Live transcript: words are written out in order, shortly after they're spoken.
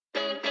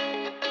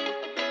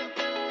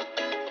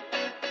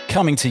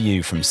Coming to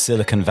you from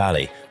Silicon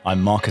Valley,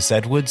 I'm Marcus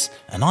Edwards,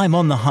 and I'm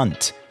on the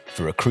hunt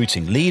for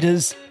recruiting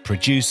leaders,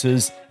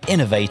 producers,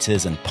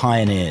 innovators, and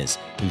pioneers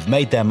who've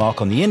made their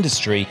mark on the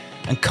industry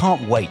and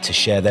can't wait to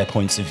share their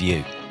points of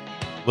view.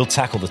 We'll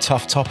tackle the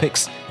tough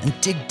topics and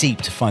dig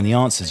deep to find the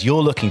answers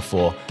you're looking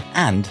for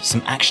and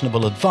some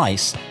actionable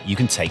advice you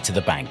can take to the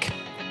bank.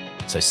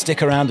 So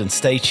stick around and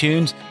stay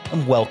tuned,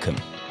 and welcome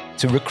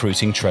to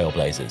Recruiting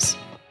Trailblazers.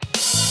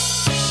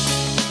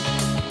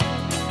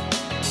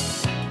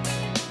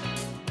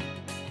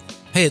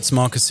 Hey, it's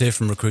Marcus here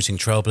from Recruiting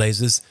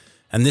Trailblazers,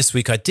 and this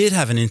week I did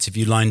have an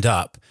interview lined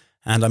up,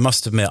 and I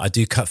must admit I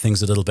do cut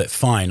things a little bit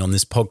fine on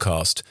this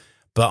podcast,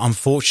 but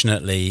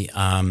unfortunately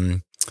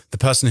the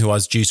person who I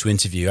was due to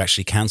interview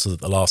actually cancelled at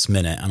the last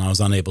minute and I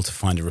was unable to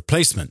find a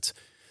replacement.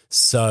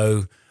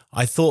 So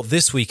I thought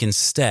this week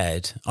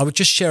instead I would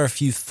just share a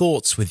few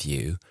thoughts with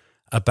you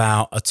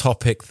about a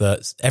topic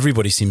that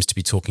everybody seems to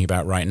be talking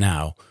about right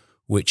now,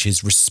 which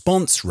is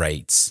response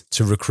rates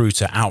to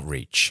recruiter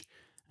outreach.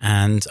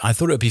 And I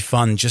thought it would be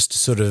fun just to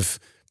sort of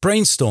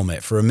brainstorm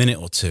it for a minute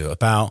or two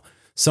about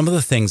some of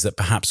the things that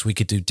perhaps we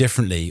could do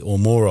differently or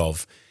more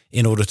of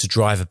in order to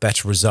drive a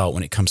better result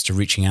when it comes to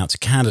reaching out to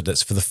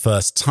candidates for the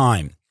first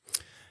time.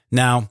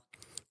 Now,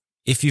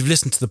 if you've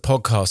listened to the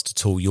podcast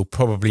at all, you'll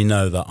probably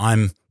know that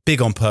I'm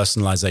big on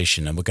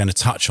personalization, and we're going to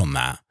touch on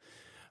that.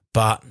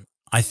 But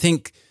I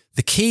think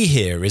the key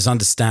here is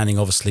understanding,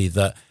 obviously,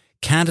 that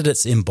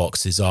candidates'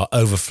 inboxes are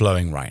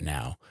overflowing right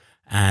now,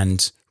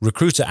 and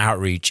recruiter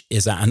outreach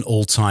is at an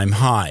all-time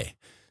high.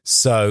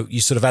 So you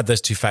sort of add those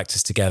two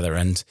factors together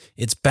and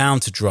it's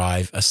bound to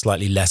drive a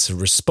slightly lesser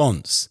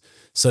response.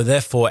 So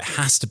therefore, it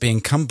has to be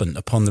incumbent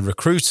upon the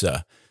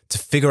recruiter to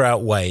figure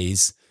out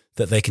ways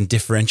that they can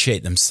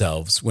differentiate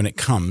themselves when it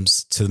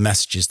comes to the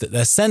messages that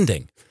they're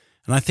sending.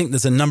 And I think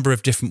there's a number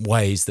of different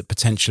ways that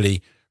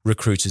potentially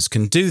recruiters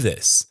can do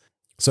this.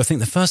 So I think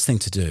the first thing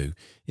to do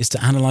is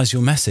to analyze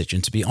your message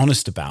and to be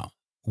honest about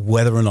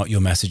whether or not your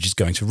message is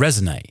going to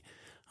resonate.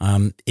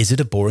 Is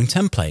it a boring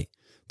template?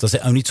 Does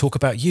it only talk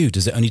about you?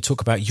 Does it only talk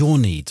about your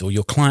needs or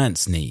your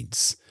client's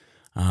needs?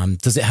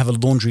 Does it have a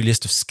laundry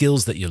list of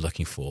skills that you're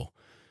looking for?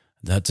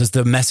 Does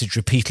the message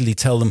repeatedly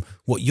tell them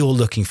what you're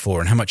looking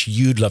for and how much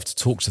you'd love to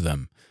talk to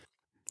them?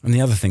 And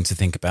the other thing to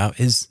think about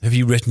is, have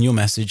you written your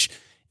message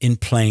in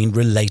plain,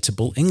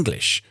 relatable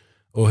English?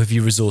 Or have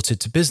you resorted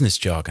to business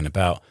jargon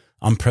about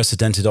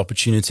unprecedented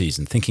opportunities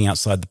and thinking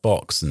outside the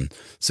box and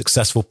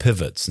successful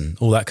pivots and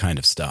all that kind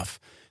of stuff?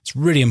 It's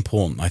really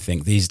important, I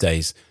think, these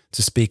days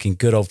to speak in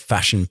good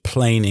old-fashioned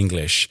plain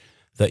English,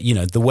 that, you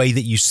know, the way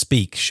that you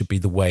speak should be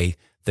the way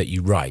that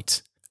you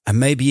write. And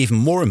maybe even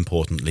more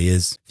importantly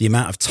is the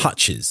amount of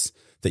touches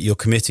that you're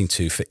committing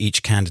to for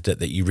each candidate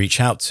that you reach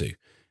out to.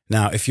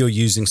 Now, if you're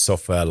using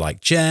software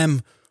like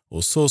Gem or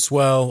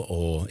Sourcewell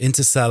or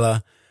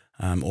Interseller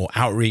or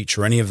Outreach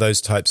or any of those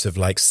types of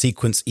like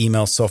sequence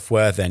email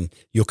software, then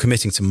you're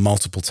committing to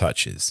multiple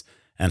touches,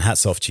 and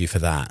hats off to you for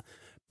that.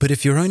 But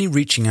if you're only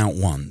reaching out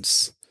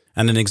once,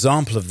 and an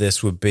example of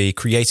this would be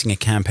creating a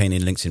campaign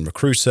in LinkedIn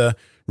Recruiter,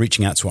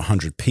 reaching out to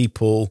 100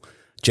 people,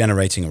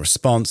 generating a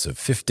response of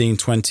 15,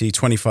 20,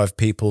 25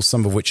 people,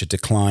 some of which are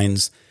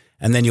declines.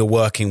 And then you're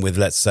working with,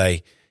 let's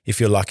say, if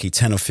you're lucky,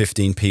 10 or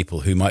 15 people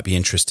who might be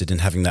interested in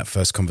having that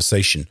first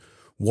conversation.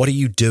 What are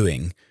you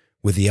doing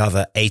with the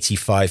other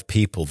 85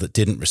 people that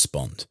didn't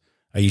respond?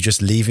 Are you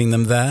just leaving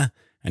them there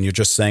and you're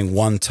just saying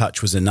one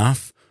touch was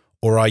enough?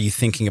 Or are you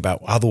thinking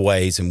about other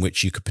ways in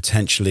which you could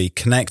potentially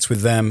connect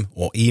with them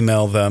or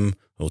email them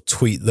or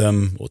tweet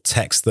them or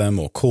text them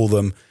or call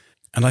them?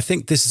 And I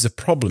think this is a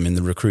problem in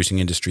the recruiting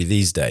industry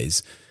these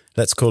days.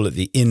 Let's call it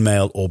the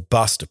in-mail or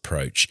bust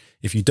approach.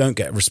 If you don't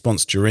get a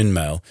response to your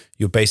in-mail,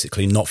 you're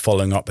basically not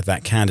following up with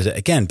that candidate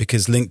again,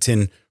 because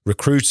LinkedIn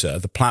Recruiter,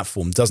 the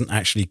platform, doesn't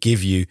actually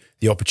give you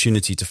the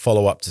opportunity to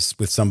follow up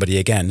with somebody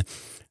again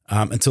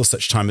until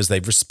such time as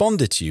they've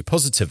responded to you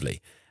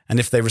positively. And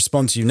if they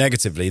respond to you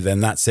negatively, then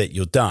that's it,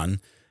 you're done.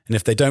 And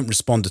if they don't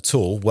respond at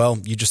all, well,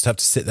 you just have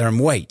to sit there and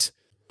wait.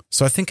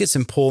 So I think it's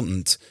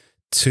important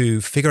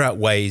to figure out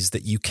ways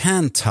that you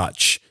can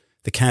touch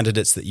the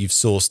candidates that you've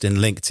sourced in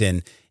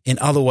LinkedIn in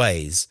other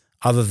ways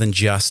other than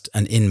just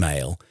an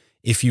in-mail,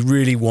 if you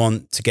really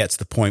want to get to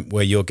the point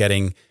where you're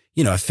getting,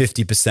 you know, a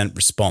 50%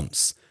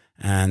 response,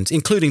 and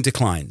including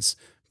declines.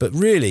 But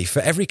really, for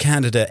every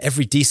candidate,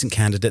 every decent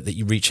candidate that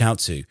you reach out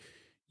to,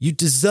 you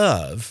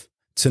deserve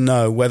to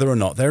know whether or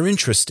not they're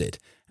interested.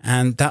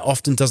 And that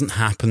often doesn't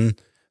happen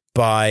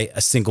by a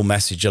single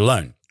message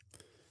alone.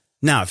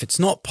 Now, if it's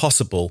not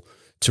possible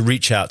to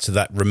reach out to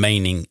that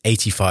remaining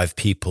 85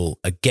 people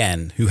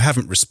again who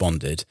haven't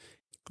responded,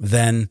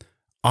 then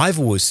I've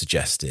always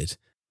suggested,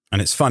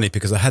 and it's funny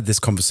because I had this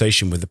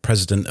conversation with the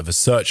president of a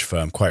search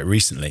firm quite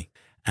recently,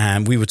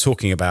 and we were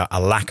talking about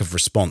a lack of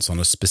response on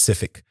a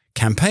specific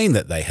campaign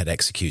that they had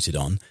executed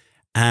on.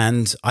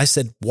 And I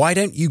said, why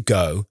don't you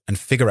go and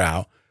figure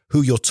out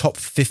who your top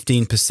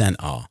 15%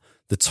 are,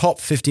 the top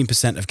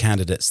 15% of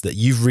candidates that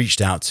you've reached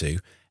out to,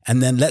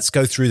 and then let's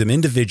go through them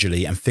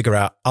individually and figure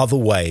out other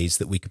ways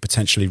that we could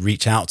potentially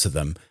reach out to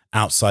them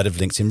outside of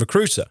LinkedIn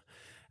Recruiter.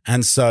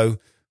 And so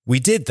we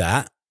did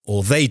that,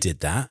 or they did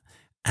that,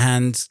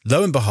 and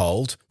lo and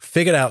behold,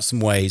 figured out some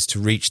ways to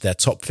reach their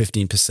top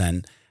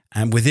 15%.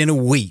 And within a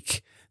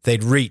week,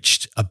 they'd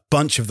reached a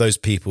bunch of those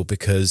people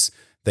because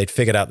they'd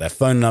figured out their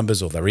phone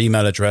numbers or their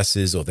email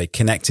addresses, or they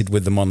connected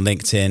with them on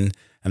LinkedIn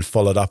and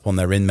followed up on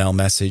their in-mail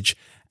message.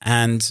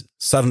 And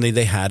suddenly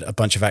they had a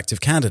bunch of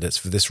active candidates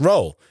for this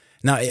role.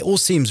 Now, it all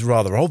seems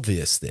rather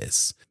obvious,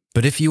 this,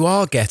 but if you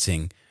are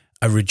getting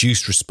a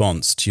reduced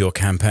response to your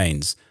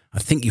campaigns, I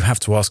think you have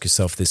to ask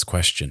yourself this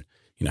question.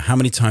 How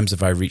many times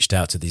have I reached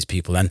out to these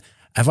people, and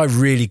have I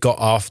really got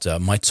after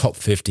my top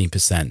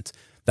 15%?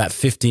 That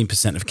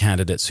 15% of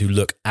candidates who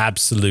look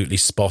absolutely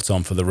spot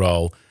on for the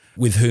role,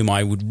 with whom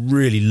I would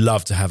really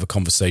love to have a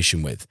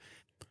conversation with.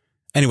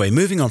 Anyway,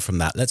 moving on from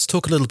that, let's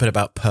talk a little bit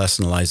about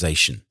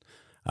personalization.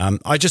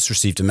 I just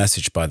received a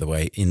message, by the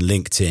way, in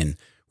LinkedIn,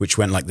 which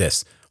went like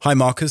this. Hi,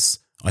 Marcus.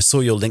 I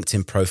saw your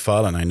LinkedIn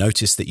profile and I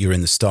noticed that you're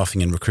in the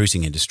staffing and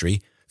recruiting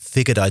industry.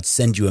 Figured I'd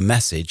send you a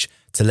message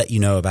to let you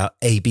know about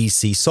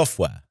ABC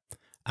Software.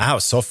 Our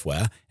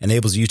software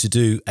enables you to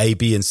do A,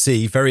 B, and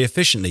C very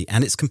efficiently,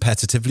 and it's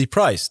competitively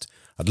priced.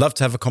 I'd love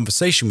to have a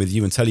conversation with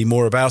you and tell you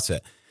more about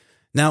it.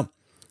 Now,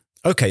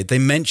 okay, they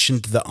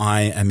mentioned that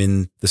I am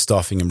in the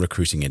staffing and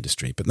recruiting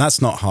industry, but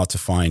that's not hard to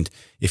find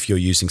if you're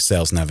using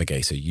Sales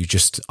Navigator. You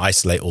just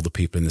isolate all the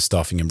people in the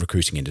staffing and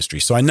recruiting industry.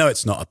 So I know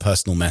it's not a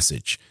personal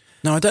message.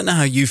 Now, I don't know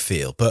how you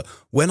feel, but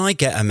when I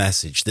get a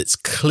message that's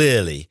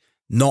clearly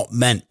not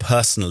meant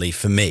personally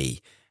for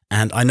me,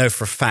 and I know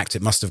for a fact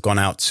it must have gone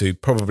out to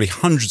probably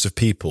hundreds of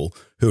people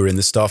who are in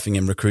the staffing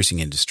and recruiting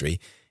industry,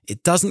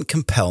 it doesn't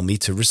compel me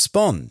to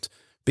respond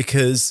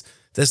because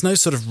there's no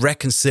sort of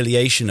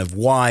reconciliation of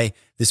why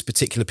this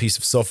particular piece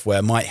of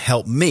software might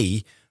help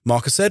me,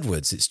 Marcus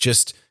Edwards. It's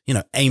just,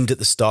 aimed at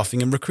the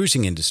staffing and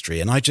recruiting industry.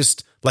 And I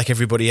just, like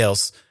everybody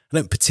else, I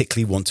don't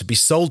particularly want to be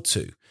sold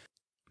to.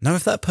 Now,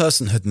 if that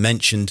person had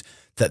mentioned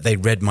that they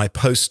read my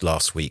post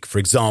last week, for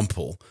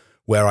example,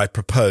 where I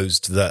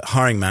proposed that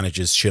hiring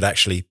managers should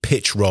actually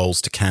pitch roles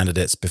to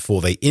candidates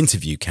before they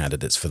interview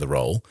candidates for the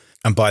role,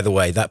 and by the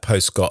way, that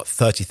post got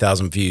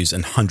 30,000 views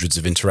and hundreds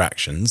of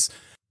interactions,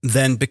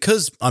 then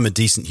because I'm a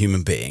decent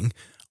human being,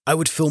 I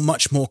would feel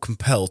much more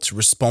compelled to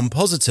respond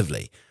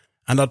positively.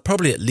 And I'd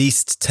probably at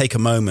least take a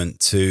moment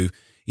to,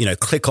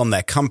 click on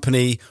their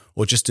company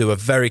or just do a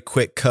very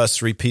quick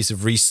cursory piece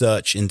of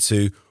research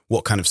into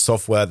what kind of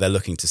software they're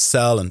looking to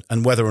sell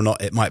and whether or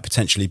not it might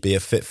potentially be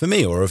a fit for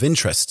me or of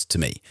interest to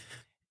me.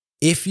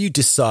 If you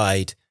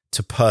decide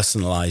to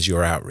personalize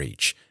your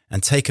outreach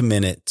and take a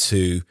minute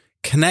to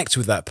connect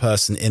with that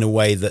person in a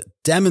way that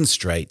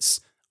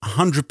demonstrates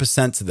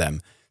 100% to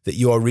them that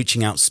you are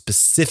reaching out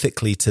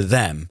specifically to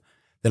them,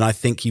 then I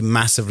think you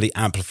massively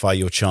amplify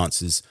your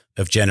chances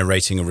of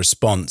generating a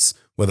response,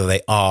 whether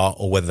they are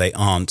or whether they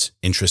aren't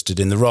interested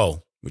in the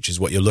role, which is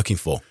what you're looking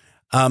for.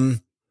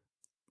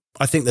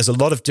 I think there's a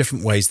lot of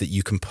different ways that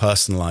you can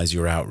personalize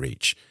your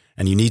outreach,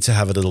 and you need to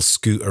have a little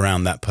scoot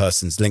around that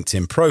person's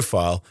LinkedIn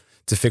profile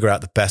to figure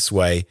out the best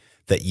way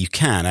that you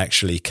can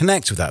actually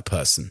connect with that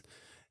person.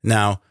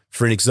 Now,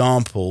 for an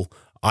example,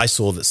 I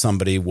saw that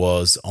somebody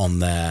was on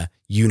their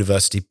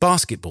university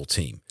basketball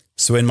team.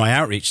 So in my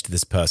outreach to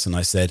this person,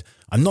 I said,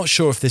 I'm not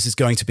sure if this is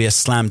going to be a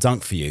slam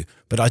dunk for you,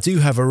 but I do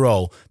have a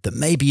role that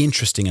may be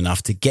interesting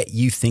enough to get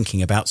you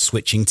thinking about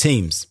switching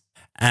teams.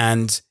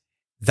 And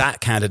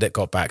that candidate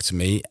got back to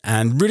me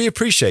and really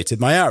appreciated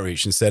my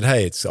outreach and said,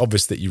 hey, it's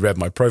obvious that you read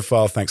my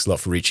profile. Thanks a lot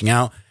for reaching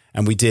out.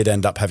 And we did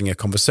end up having a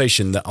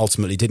conversation that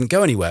ultimately didn't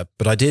go anywhere.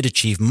 But I did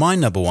achieve my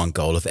number one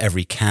goal of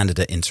every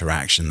candidate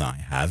interaction that I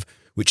have,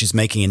 which is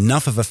making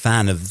enough of a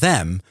fan of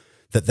them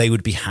that they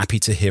would be happy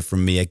to hear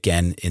from me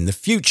again in the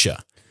future.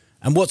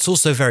 And what's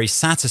also very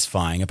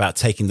satisfying about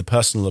taking the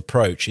personal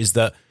approach is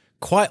that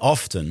quite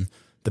often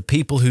the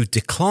people who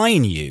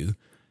decline you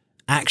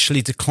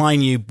actually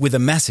decline you with a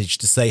message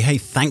to say, hey,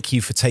 thank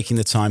you for taking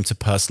the time to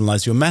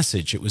personalize your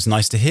message. It was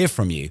nice to hear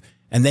from you.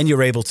 And then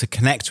you're able to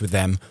connect with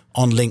them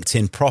on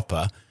LinkedIn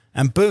proper,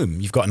 and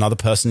boom, you've got another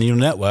person in your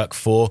network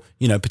for,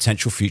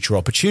 potential future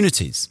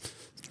opportunities.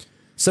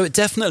 So it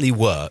definitely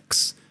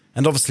works.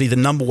 And obviously the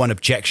number one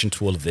objection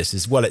to all of this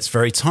is, well, it's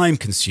very time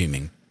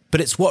consuming, but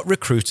it's what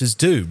recruiters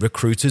do.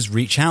 Recruiters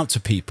reach out to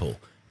people.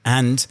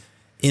 And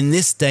in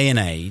this day and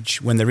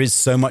age, when there is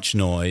so much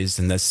noise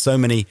and there's so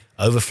many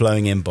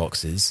overflowing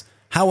inboxes,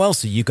 how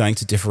else are you going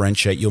to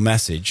differentiate your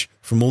message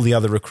from all the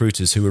other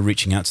recruiters who are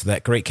reaching out to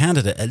that great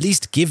candidate? At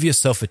least give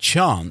yourself a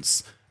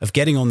chance of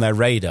getting on their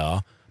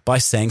radar by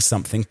saying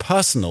something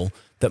personal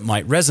that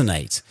might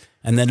resonate,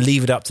 and then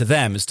leave it up to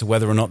them as to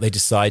whether or not they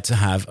decide to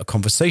have a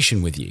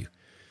conversation with you.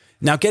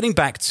 Now, getting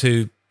back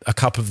to a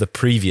couple of the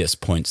previous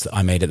points that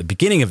I made at the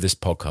beginning of this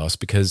podcast,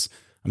 because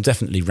I'm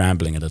definitely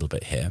rambling a little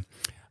bit here.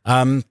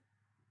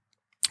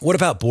 What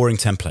about boring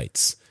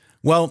templates?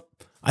 Well,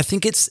 I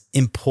think it's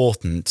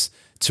important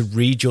to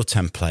read your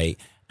template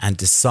and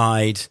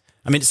decide.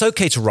 I mean, it's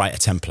okay to write a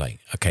template,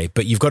 okay,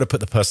 but you've got to put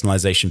the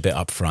personalization bit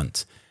up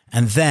front.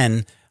 And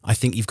then I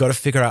think you've got to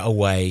figure out a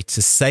way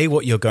to say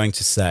what you're going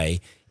to say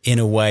in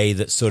a way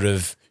that sort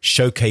of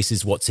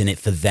showcases what's in it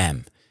for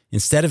them.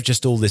 Instead of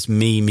just all this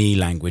me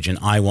language and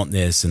I want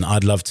this and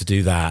I'd love to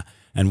do that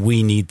and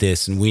we need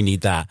this and we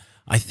need that.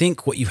 I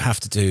think what you have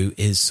to do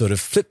is sort of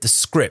flip the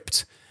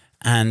script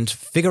and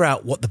figure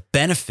out what the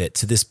benefit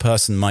to this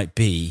person might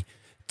be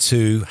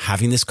to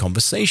having this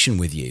conversation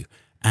with you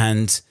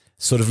and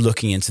sort of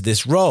looking into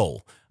this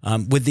role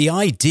with the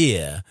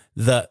idea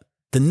that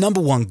the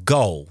number one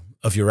goal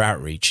of your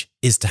outreach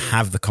is to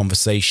have the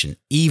conversation,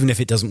 even if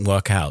it doesn't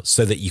work out,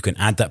 so that you can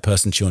add that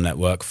person to your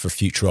network for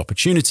future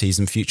opportunities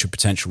and future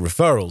potential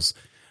referrals.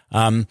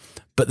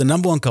 But the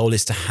number one goal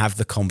is to have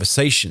the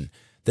conversation.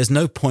 There's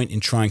no point in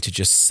trying to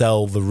just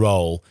sell the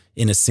role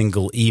in a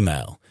single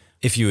email.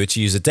 If you were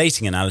to use a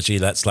dating analogy,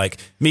 that's like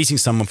meeting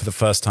someone for the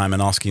first time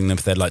and asking them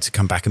if they'd like to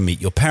come back and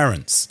meet your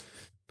parents.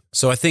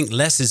 So I think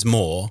less is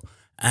more.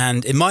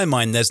 And in my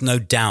mind, there's no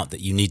doubt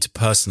that you need to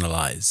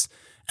personalize.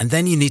 And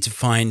then you need to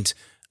find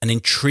an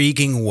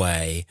intriguing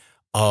way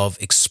of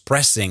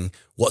expressing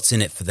what's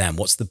in it for them.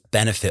 What's the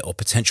benefit or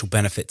potential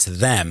benefit to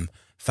them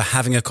for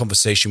having a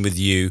conversation with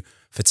you,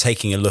 for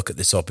taking a look at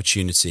this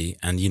opportunity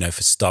and,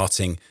 for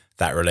starting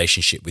that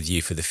relationship with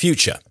you for the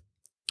future.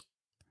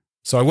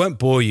 So I won't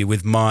bore you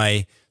with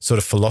my sort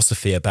of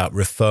philosophy about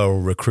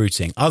referral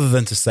recruiting, other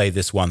than to say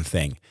this one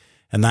thing.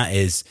 And that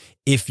is,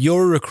 if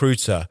you're a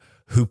recruiter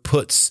who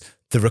puts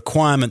the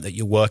requirement that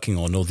you're working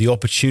on or the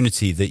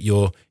opportunity that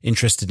you're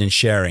interested in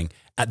sharing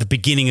at the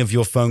beginning of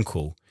your phone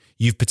call,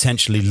 you've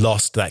potentially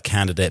lost that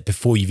candidate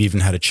before you've even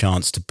had a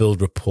chance to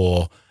build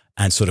rapport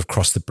and sort of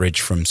cross the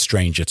bridge from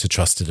stranger to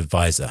trusted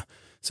advisor.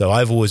 So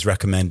I've always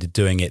recommended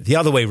doing it the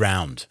other way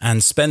round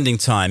and spending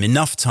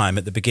enough time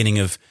at the beginning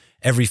of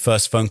every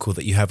first phone call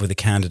that you have with a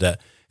candidate,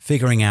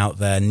 figuring out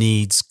their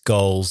needs,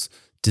 goals,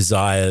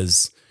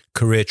 desires,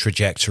 career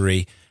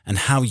trajectory, and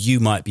how you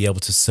might be able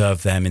to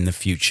serve them in the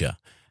future.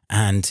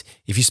 And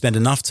if you spend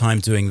enough time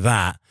doing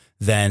that,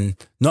 then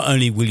not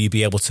only will you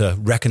be able to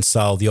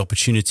reconcile the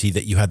opportunity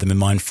that you had them in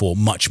mind for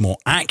much more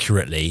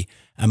accurately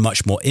and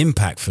much more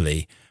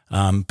impactfully,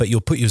 but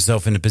you'll put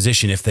yourself in a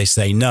position, if they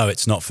say, no,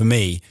 it's not for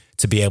me,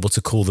 to be able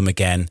to call them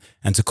again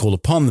and to call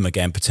upon them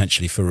again,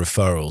 potentially for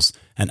referrals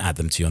and add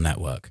them to your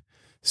network.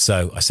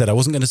 So I said I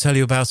wasn't going to tell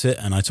you about it,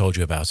 and I told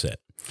you about it.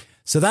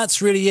 So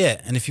that's really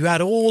it. And if you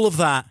add all of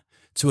that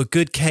to a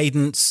good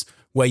cadence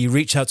where you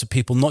reach out to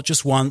people not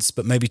just once,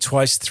 but maybe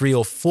twice, 3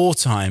 or 4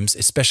 times,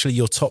 especially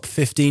your top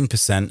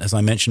 15%, as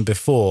I mentioned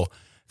before,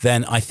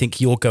 then I think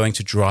you're going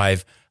to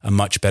drive a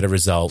much better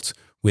result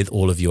with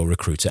all of your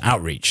recruiter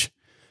outreach.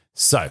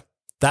 So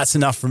that's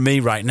enough from me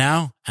right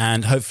now.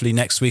 And hopefully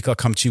next week I'll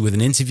come to you with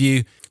an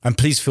interview. And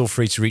please feel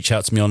free to reach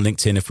out to me on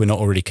LinkedIn if we're not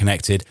already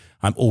connected.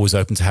 I'm always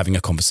open to having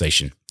a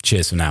conversation.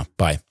 Cheers for now.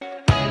 Bye.